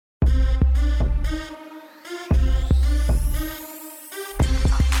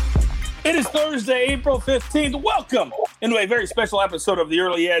It is Thursday, April 15th. Welcome into a very special episode of The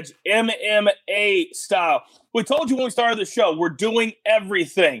Early Edge MMA style. We told you when we started the show, we're doing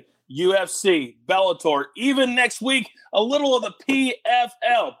everything. UFC, Bellator, even next week, a little of the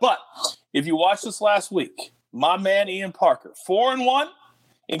PFL. But if you watched this last week, my man Ian Parker, 4-1,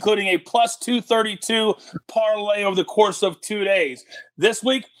 including a plus 232 parlay over the course of 2 days. This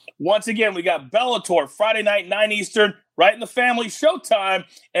week, once again, we got Bellator, Friday night, 9 Eastern, right in the family showtime,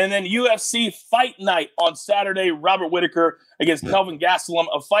 and then UFC Fight Night on Saturday, Robert Whittaker against Kelvin Gastelum,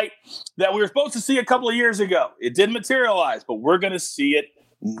 a fight that we were supposed to see a couple of years ago. It didn't materialize, but we're going to see it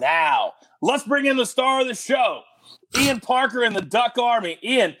now. Let's bring in the star of the show, Ian Parker and the Duck Army.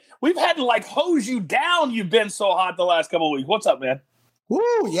 Ian, we've had to hose you down. You've been so hot the last couple of weeks. What's up, man?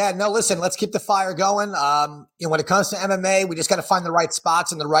 Woo, yeah, no, listen, let's keep the fire going. When it comes to MMA, we just got to find the right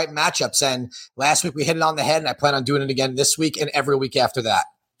spots and the right matchups. And last week we hit it on the head, and I plan on doing it again this week and every week after that.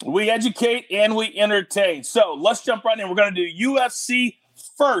 We educate and we entertain. So let's jump right in. We're going to do UFC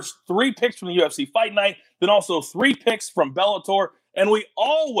first, 3 picks from the UFC Fight Night, then also 3 picks from Bellator. And we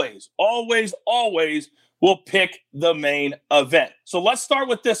always will pick the main event. So let's start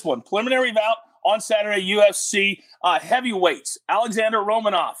with this one. Preliminary bout on Saturday, UFC heavyweights. Alexander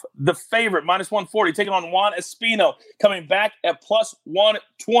Romanov, the favorite, minus 140, taking on Juan Espino, coming back at plus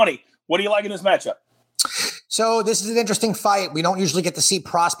 120. What do you like in this matchup? So this is an interesting fight. We don't usually get to see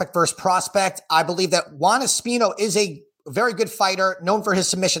prospect versus prospect. I believe that Juan Espino is a very good fighter, known for his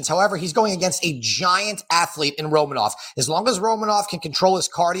submissions. However, he's going against a giant athlete in Romanov. As long as Romanov can control his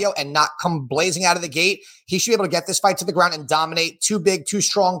cardio and not come blazing out of the gate, he should be able to get this fight to the ground and dominate. Too big, too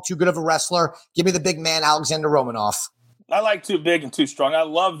strong, too good of a wrestler. Give me the big man, Alexander Romanov. I like too big and too strong. I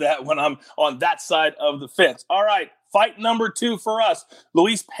love that when I'm on that side of the fence. All right. Fight number 2 for us.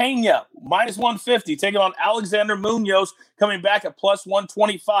 Luis Pena, minus 150, taking on Alexander Munoz, coming back at plus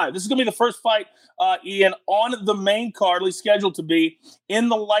 125. This is going to be the first fight, Ian, on the main card, at least scheduled to be in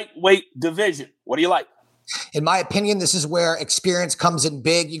the lightweight division. What do you like? In my opinion, this is where experience comes in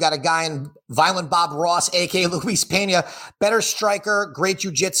big. You got a guy in Violent Bob Ross, a.k.a. Luis Pena, better striker, great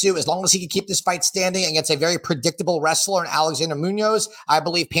jiu-jitsu. As long as he can keep this fight standing against a very predictable wrestler in Alexander Munoz, I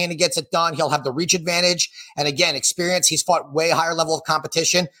believe Pena gets it done. He'll have the reach advantage. And again, experience. He's fought way higher level of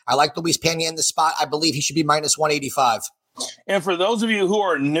competition. I like Luis Pena in the spot. I believe he should be minus 185. And for those of you who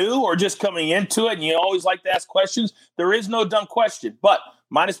are new or just coming into it, and you always like to ask questions, there is no dumb question. But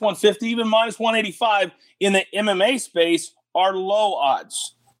minus 150, even minus 185 in the MMA space are low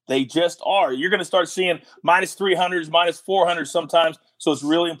odds. They just are. You're going to start seeing minus 300s, minus 400s sometimes. So it's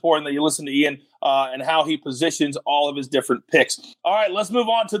really important that you listen to Ian and how he positions all of his different picks. All right, let's move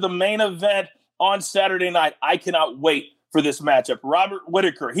on to the main event on Saturday night. I cannot wait for this matchup. Robert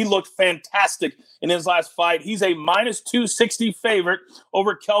Whittaker, he looked fantastic in his last fight. He's a minus 260 favorite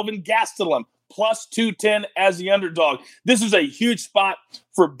over Kelvin Gastelum, plus 210 as the underdog. This is a huge spot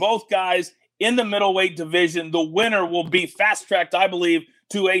for both guys in the middleweight division. The winner will be fast-tracked, I believe,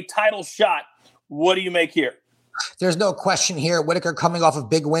 to a title shot. What do you make here? There's no question here. Whittaker coming off of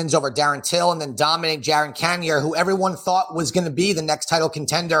big wins over Darren Till and then dominating Jaron Cannonier, who everyone thought was going to be the next title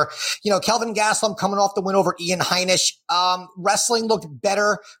contender. Kelvin Gastelum coming off the win over Ian Heinisch. Wrestling looked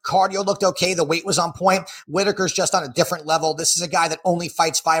better. Cardio looked okay. The weight was on point. Whittaker's just on a different level. This is a guy that only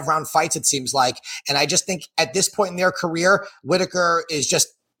fights 5-round fights, it seems like. And I just think at this point in their career, Whittaker is just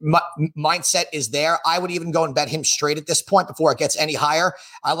mindset is there. I would even go and bet him straight at this point before it gets any higher.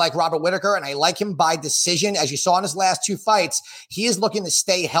 I like Robert Whittaker, and I like him by decision. As you saw in his last 2 fights, he is looking to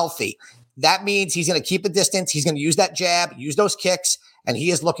stay healthy. That means he's going to keep the distance. He's going to use that jab, use those kicks, and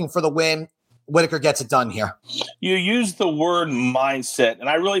he is looking for the win. Whittaker gets it done here. You used the word mindset, and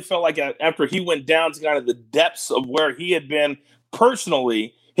I really felt like after he went down to kind of the depths of where he had been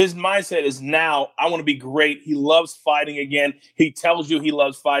personally, his mindset is now, I want to be great. He loves fighting again. He tells you he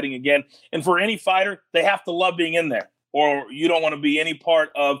loves fighting again. And for any fighter, they have to love being in there, or you don't want to be any part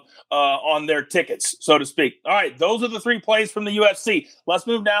of on their tickets, so to speak. All right, those are the 3 plays from the UFC. Let's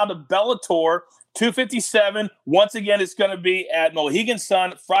move now to Bellator 257. Once again, it's going to be at Mohegan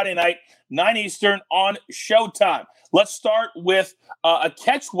Sun, Friday night, 9 Eastern on Showtime. Let's start with a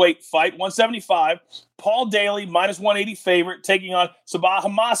catchweight fight, 175. Paul Daly, minus 180 favorite, taking on Sabah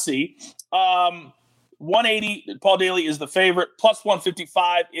Hamasi. 180, Paul Daly is the favorite. Plus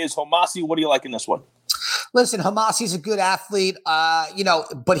 155 is Homasi. What do you like in this one? Listen, Hamasi's a good athlete,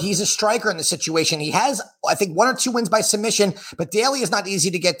 but he's a striker in the situation. He has, I think, 1 or 2 wins by submission, but Daly is not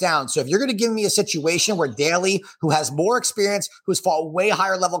easy to get down. So if you're going to give me a situation where Daly, who has more experience, who's fought way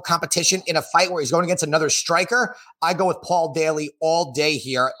higher level competition in a fight where he's going against another striker, I go with Paul Daly all day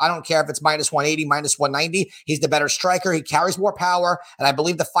here. I don't care if it's minus 180, minus 190. He's the better striker. He carries more power, and I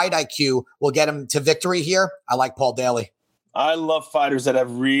believe the fight IQ will get him to victory here. I like Paul Daly. I love fighters that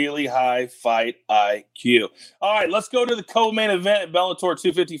have really high fight IQ. All right, let's go to the co-main event at Bellator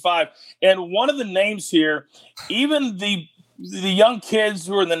 255. And one of the names here, even the young kids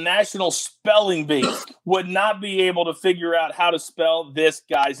who are in the national spelling bee would not be able to figure out how to spell this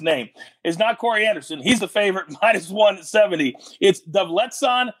guy's name. It's not Corey Anderson. He's the favorite, minus 170. It's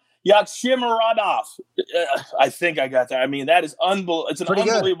Davletsan Yakshimuradov. I think I got that. I mean, that is unbelievable. It's an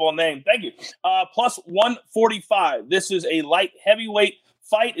unbelievable name. Thank you. Plus 145. This is a light heavyweight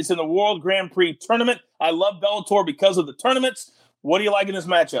fight. It's in the World Grand Prix tournament. I love Bellator because of the tournaments. What do you like in this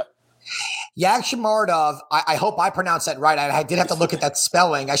matchup? Yakshimuradov, I hope I pronounced that right. I did have to look at that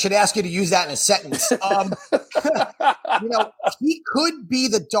spelling. I should ask you to use that in a sentence. He could be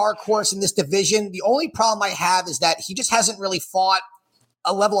the dark horse in this division. The only problem I have is that he just hasn't really fought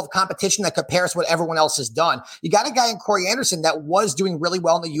a level of competition that compares to what everyone else has done. You got a guy in Corey Anderson that was doing really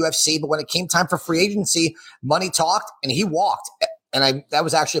well in the UFC, but when it came time for free agency, money talked and he walked. And that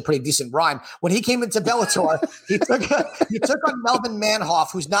was actually a pretty decent rhyme. When he came into Bellator, he took on Melvin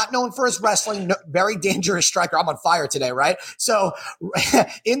Manhoff, who's not known for his wrestling, very dangerous striker. I'm on fire today, right? So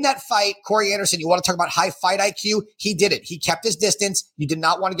in that fight, Corey Anderson, you want to talk about high fight IQ? He did it. He kept his distance. You did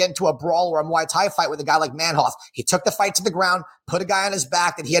not want to get into a brawl or a Muay Thai fight with a guy like Manhoff. He took the fight to the ground, put a guy on his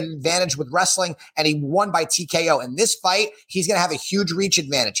back that he had an advantage with wrestling, and he won by TKO. In this fight, he's going to have a huge reach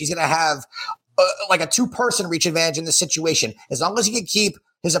advantage. He's going to have like a 2-person reach advantage in this situation. As long as he can keep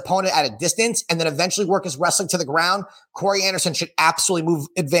his opponent at a distance and then eventually work his wrestling to the ground, Corey Anderson should absolutely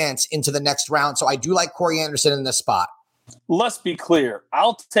advance into the next round. So I do like Corey Anderson in this spot. Let's be clear.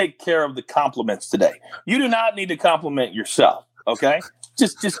 I'll take care of the compliments today. You do not need to compliment yourself, okay?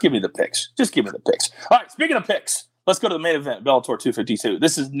 Just give me the picks. Just give me the picks. All right, speaking of picks, let's go to the main event, Bellator 252.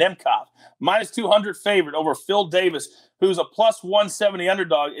 This is Nemkov, minus 200 favorite over Phil Davis, who's a plus 170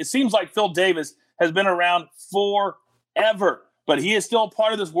 underdog. It seems like Phil Davis has been around forever, but he is still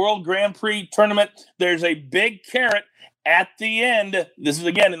part of this World Grand Prix tournament. There's a big carrot at the end. This is,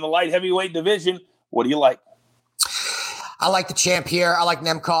 again, in the light heavyweight division. What do you like? I like the champ here. I like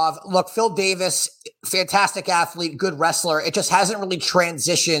Nemkov. Look, Phil Davis, fantastic athlete, good wrestler. It just hasn't really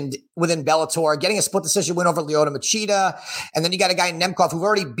transitioned within Bellator, getting a split decision win over Lyoto Machida. And then you got a guy in Nemkov who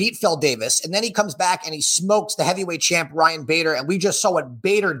already beat Phil Davis. And then he comes back and he smokes the heavyweight champ, Ryan Bader. And we just saw what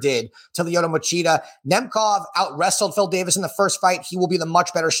Bader did to Lyoto Machida. Nemkov out-wrestled Phil Davis in the first fight. He will be the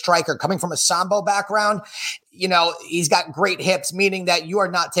much better striker. Coming from a Sambo background, he's got great hips, meaning that you are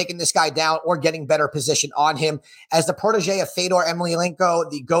not taking this guy down or getting better position on him. As the protege of Fedor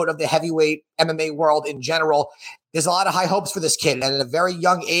Emelianenko, the GOAT of the heavyweight MMA world in general, there's a lot of high hopes for this kid. And at a very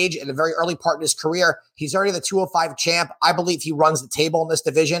young age, in a very early part in his career, he's already the 205 champ. I believe he runs the table in this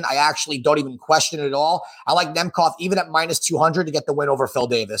division. I actually don't even question it at all. I like Nemkov even at minus 200 to get the win over Phil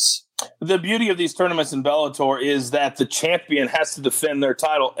Davis. The beauty of these tournaments in Bellator is that the champion has to defend their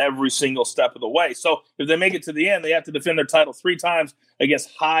title every single step of the way. So if they make it to the end, they have to defend their title 3 times against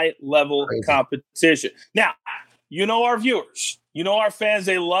high-level competition. Now, our viewers, our fans,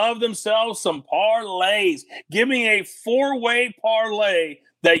 they love themselves some parlays. Give me a 4-way parlay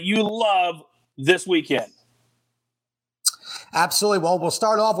that you love this weekend. Absolutely. Well, we'll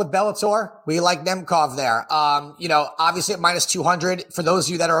start off with Bellator. We like Nemkov there. Obviously at minus 200, for those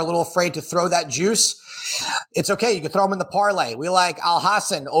of you that are a little afraid to throw that juice, it's okay. You can throw him in the parlay. We like Al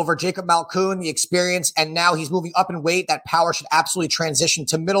Hassan over Jacob Malkoun, the experience, and now he's moving up in weight. That power should absolutely transition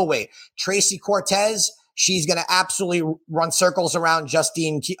to middleweight. Tracy Cortez, she's going to absolutely run circles around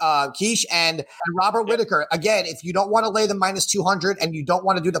Justine Kish and Robert Whittaker. Again, if you don't want to lay the minus 200 and you don't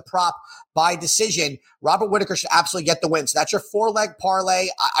want to do the prop by decision, Robert Whittaker should absolutely get the win. So that's your 4-leg parlay.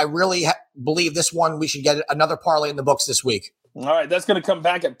 I really believe this one, we should get another parlay in the books this week. All right, that's going to come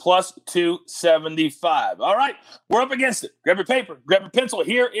back at plus 275. All right, we're up against it. Grab your paper, grab your pencil.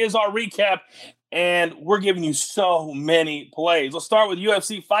 Here is our recap, and we're giving you so many plays. Let's start with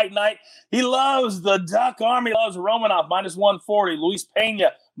UFC Fight Night. He loves the Duck Army, loves Romanov, minus 140, Luis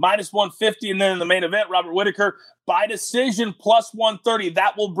Pena, minus 150, and then in the main event, Robert Whittaker, by decision, plus 130.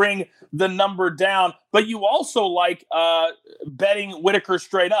 That will bring the number down. But you also like betting Whittaker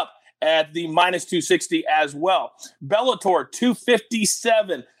straight up at the minus 260 as well. Bellator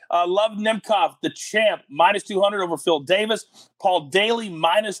 257. Love Nemkov, the champ, minus 200 over Phil Davis. Paul Daly,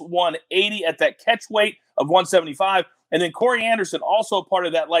 minus 180 at that catch weight of 175. And then Corey Anderson, also part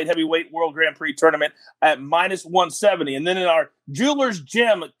of that light heavyweight World Grand Prix tournament at minus 170. And then in our Jewelers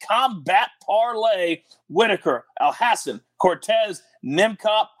Gym combat parlay, Whittaker, Alhassan, Cortez,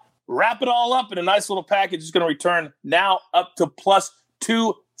 Nemkop, wrap it all up in a nice little package. It's going to return now up to plus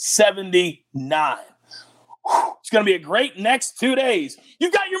 279. It's going to be a great next 2 days.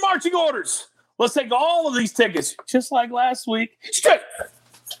 You've got your marching orders. Let's take all of these tickets, just like last week, straight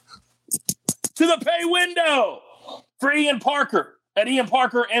to the pay window for Ian Parker at Ian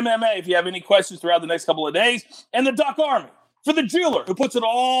Parker MMA. If you have any questions throughout the next couple of days, and the Duck Army for the jeweler who puts it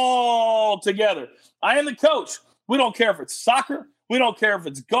all together. I am the coach. We don't care if it's soccer. We don't care if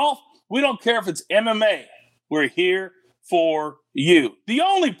it's golf. We don't care if it's MMA. We're here for you. The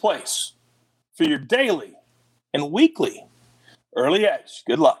only place for your daily and weekly early edge.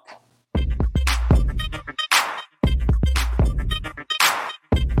 Good luck.